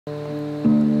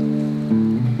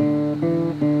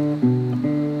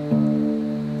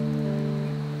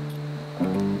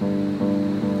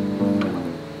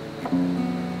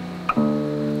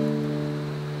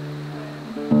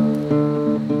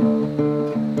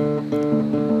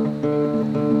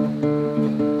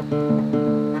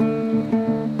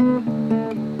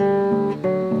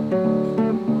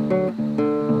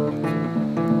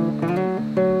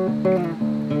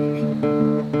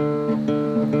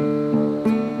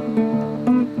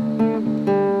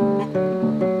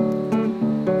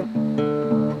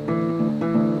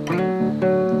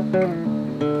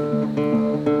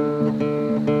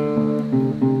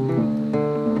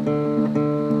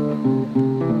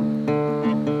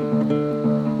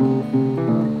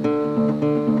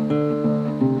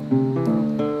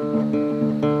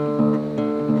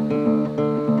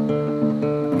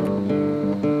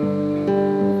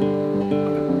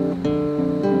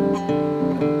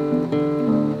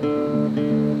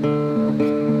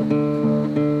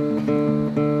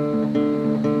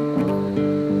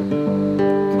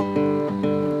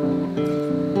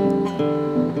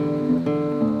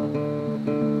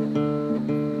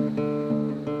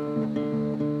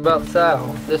about Sal.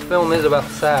 This film is about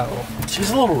Sal.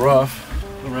 She's a little rough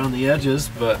around the edges,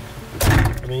 but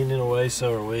I mean, in a way,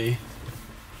 so are we.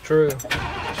 True.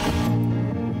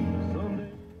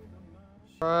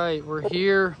 Alright, we're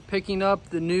here picking up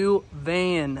the new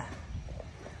van.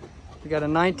 We got a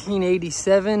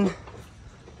 1987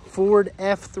 Ford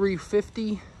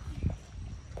F350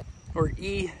 or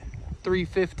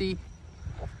E350.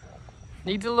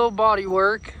 Needs a little body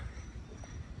work.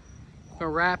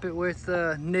 Gonna wrap it with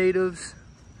natives.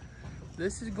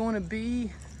 This is going to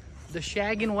be the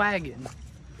shaggin' wagon.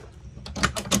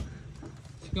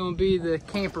 It's going to be the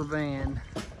camper van.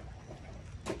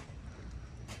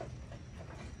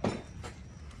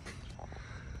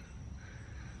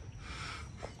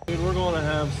 Dude, we're going to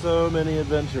have so many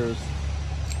adventures.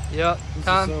 Yep, This is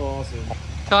so awesome.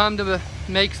 Time to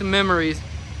make some memories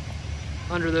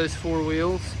under those four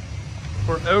wheels,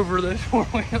 or over those four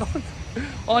wheels,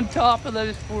 on top of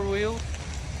those four wheels.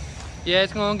 Yeah,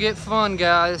 it's gonna get fun,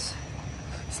 guys.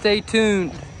 Stay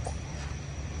tuned.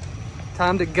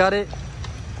 Time to gut it,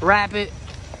 wrap it,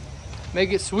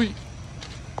 make it sweet.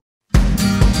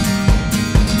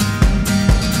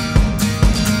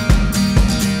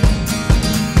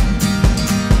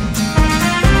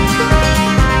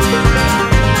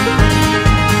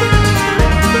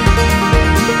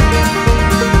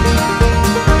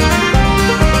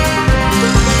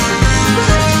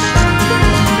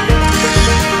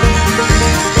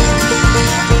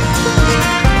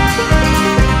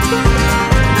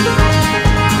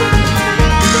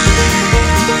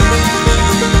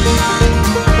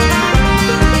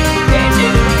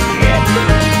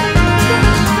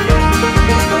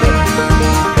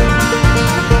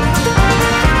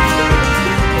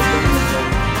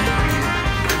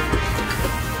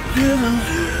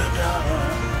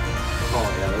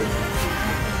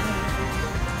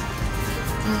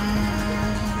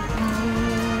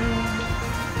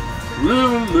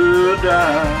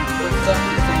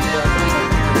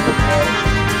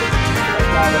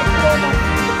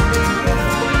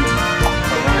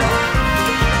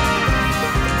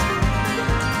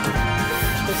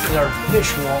 This is our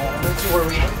fish wall. This is where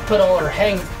we put all our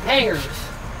hangers.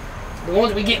 The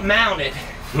ones we get mounted.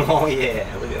 Oh yeah,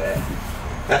 look at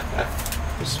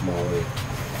that. The small.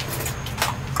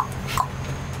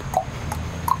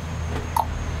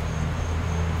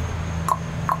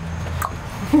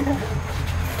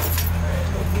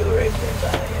 Right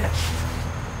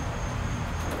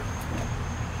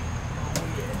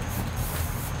there,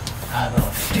 I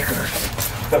love stickers.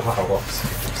 I love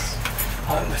stickers.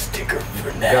 I'm a sticker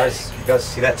fanatic. You guys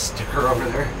see that sticker over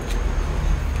there?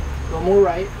 One more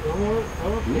right. One more.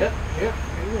 Oh, yep. Right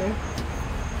there.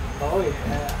 Oh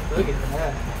yeah. Look at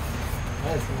that.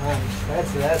 That's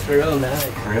nice. That's real nice.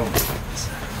 Real nice.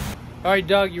 All right,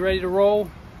 Doug, you ready to roll?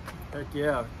 Heck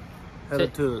yeah.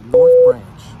 Headed to the North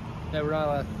Branch. No, we're not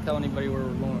allowed to tell anybody where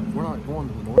we're going. We're not going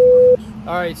to the North Branch.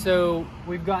 All right, so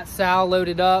we've got Sal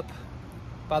loaded up.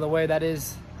 By the way, that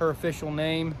is her official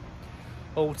name.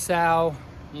 Old Sal,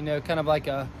 you know, kind of like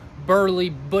a burly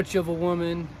butch of a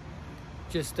woman.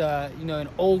 Just, you know, an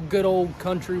good old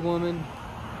country woman.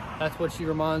 That's what she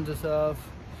reminds us of.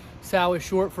 Sal is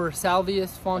short for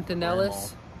Salvelinus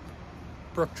fontinalis,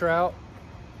 Brook Trout.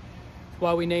 That's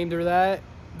why we named her that.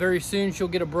 Very soon she'll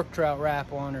get a Brook Trout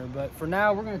wrap on her, but for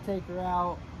now we're gonna take her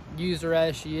out, use her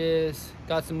as she is.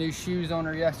 Got some new shoes on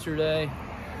her yesterday.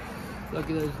 Look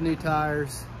at those new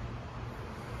tires.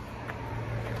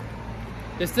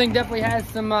 This thing definitely has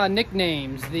some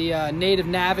nicknames. The Native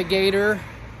Navigator,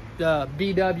 the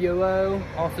BWO,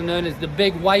 also known as the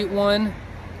Big White One.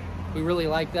 We really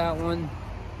like that one.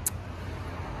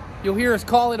 You'll hear us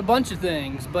call it a bunch of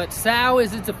things, but Sal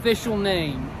is its official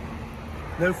name.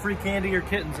 No free candy or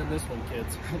kittens in this one,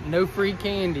 kids. No free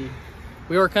candy.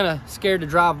 We were kind of scared to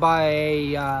drive by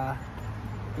a,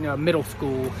 you know, a middle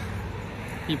school.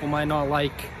 People might not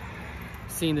like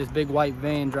seeing this big white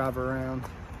van drive around.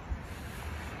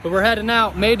 But we're heading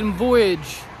out, maiden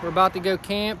voyage. We're about to go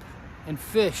camp and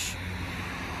fish,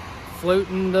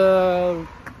 floating the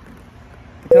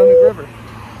Potomac River.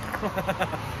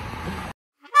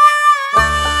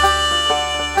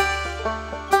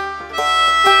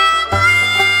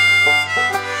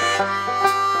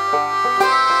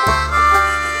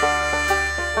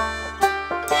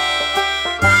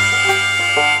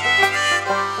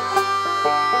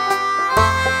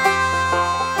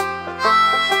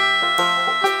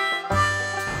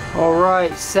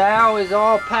 Alright, Sal is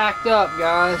all packed up,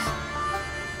 guys.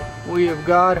 We have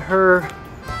got her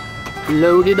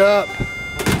loaded up.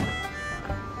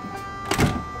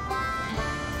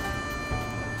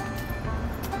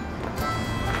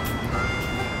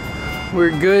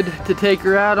 we're good to take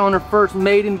her out on her first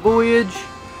maiden voyage.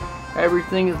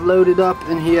 Everything is loaded up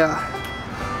in here.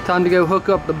 Time to go hook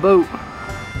up the boat.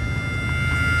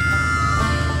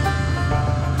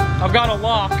 I've got a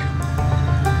lock.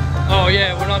 Oh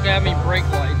yeah, we're not gonna have any brake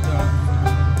lights.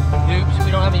 Oops,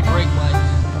 we don't have any brake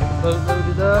lights. Boat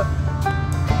loaded up.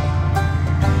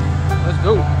 Let's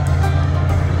go.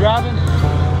 Driving.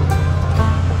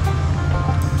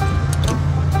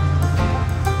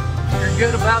 You're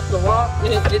good about the lock.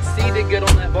 It's seated good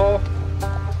on that ball.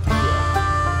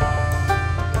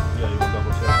 Yeah, you want to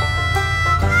double check?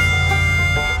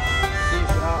 See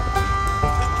shot.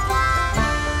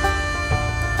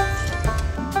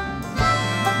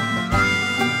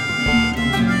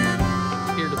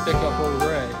 Here to pick up old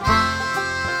Ray.